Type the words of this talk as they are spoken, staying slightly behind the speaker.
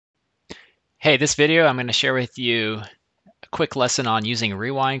Hey, this video I'm going to share with you a quick lesson on using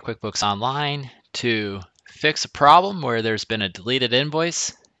Rewind QuickBooks Online to fix a problem where there's been a deleted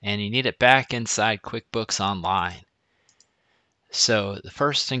invoice and you need it back inside QuickBooks Online. So the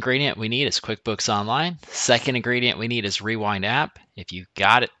first ingredient we need is QuickBooks Online. The second ingredient we need is Rewind app. If you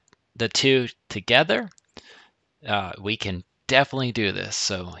got the two together, we can definitely do this.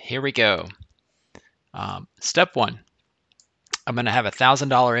 So here we go. Step one, I'm going to have a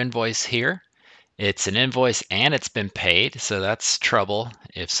 $1,000 invoice here. It's an invoice and it's been paid, so that's trouble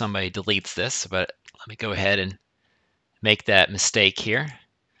if somebody deletes this, but let me go ahead and make that mistake here.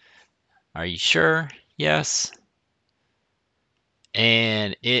 Are you sure? Yes.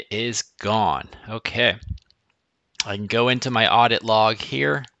 And it is gone. Okay. I can go into my audit log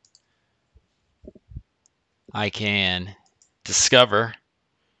here. I can discover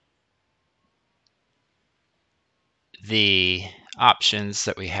the options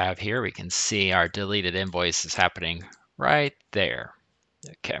that we have here. We can see our deleted invoice is happening right there.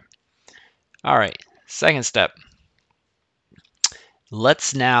 Okay. All right. Second step.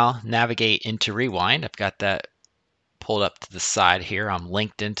 Let's now navigate into Rewind. I've got that pulled up to the side here. I'm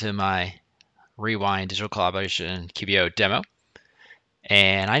linked into my Rewind Digital Collaboration QBO demo.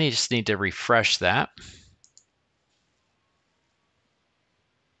 And I just need to refresh that.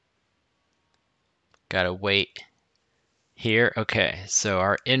 Gotta wait here. Okay, so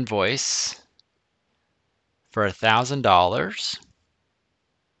our invoice for $1,000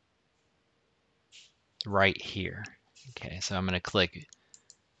 right here. Okay, so I'm gonna click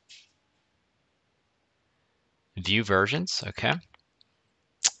View Versions. Okay.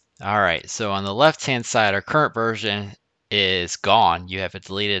 All right, so on the left-hand side, our current version is gone. You have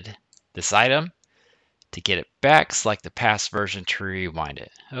deleted this item. To get it back, select the past version to rewind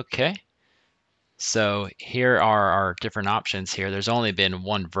it. Okay. So here are our different options here. There's only been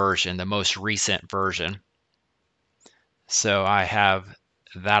one version, the most recent version. So I have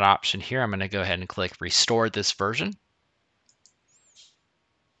that option here. I'm going to go ahead and click Restore this version.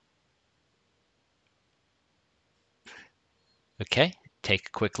 Okay, take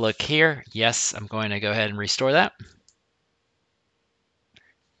a quick look here. Yes, I'm going to go ahead and restore that.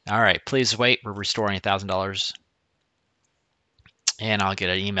 All right, please wait. We're restoring $1,000. And I'll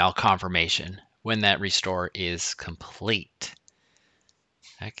get an email confirmation when that restore is complete.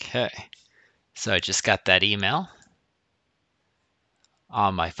 Okay, so I just got that email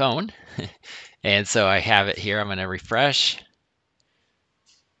on my phone. And so I have it here. I'm going to refresh.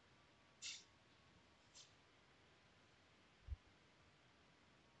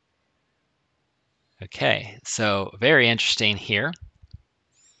 Okay, so very interesting here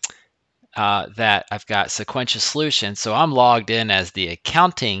that I've got Sequential Solutions. So I'm logged in as the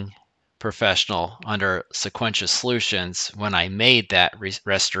accounting professional under Sequential Solutions when I made that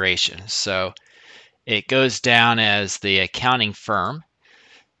restoration. So it goes down as the accounting firm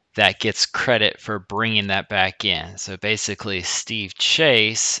that gets credit for bringing that back in. So basically, Steve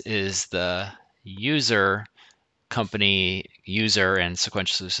Chase is the user company user and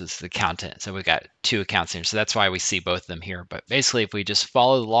Sequential Solutions the accountant. So we've got two accounts here. So that's why we see both of them here. But basically, if we just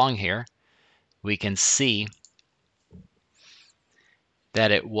follow along here, we can see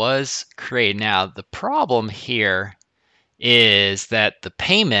that it was created. Now, the problem here is that the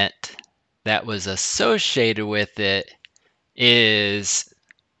payment that was associated with it is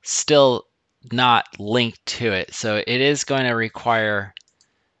still not linked to it. So it is going to require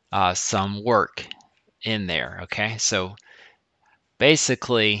some work in there. Okay, so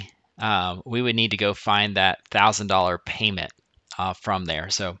basically we would need to go find that $1,000 payment from there.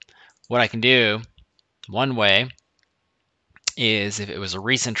 So what I can do, one way, is if it was a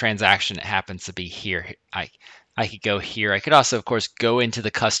recent transaction, it happens to be here, I could go here. I could also, of course, go into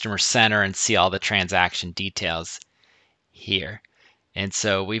the customer center and see all the transaction details here. And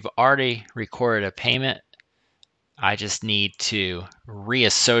so we've already recorded a payment. I just need to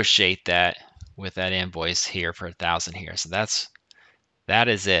reassociate that with that invoice here for 1,000 here. So that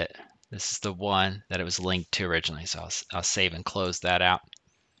is it. This is the one that it was linked to originally. So I'll save and close that out.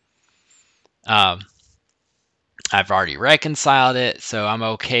 I've already reconciled it, so I'm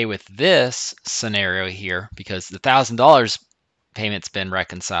okay with this scenario here because the $1,000 payment's been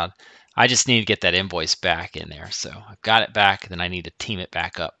reconciled. I just need to get that invoice back in there. So I've got it back, then I need to team it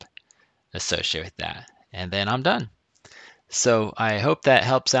back up associated with that. And then I'm done. So I hope that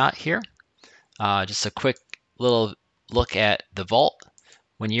helps out here. Just a quick little look at the vault.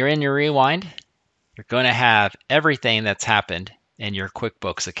 When you're in your Rewind, you're going to have everything that's happened in your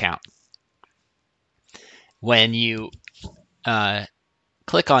QuickBooks account. When you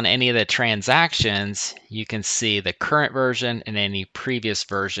click on any of the transactions, you can see the current version and any previous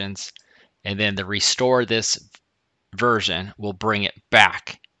versions. and then the restore this version will bring it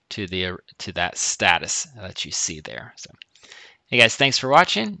back to that status that you see there. So, hey guys, thanks for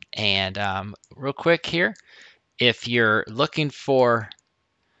watching. And real quick here, if you're looking for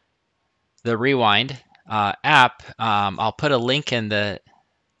the Rewind app, I'll put a link in the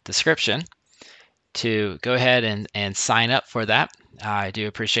description to go ahead and sign up for that. I do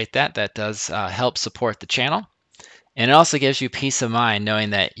appreciate that. That does help support the channel. And it also gives you peace of mind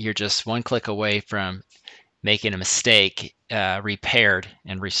knowing that you're just one click away from making a mistake repaired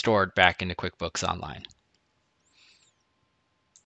and restored back into QuickBooks Online.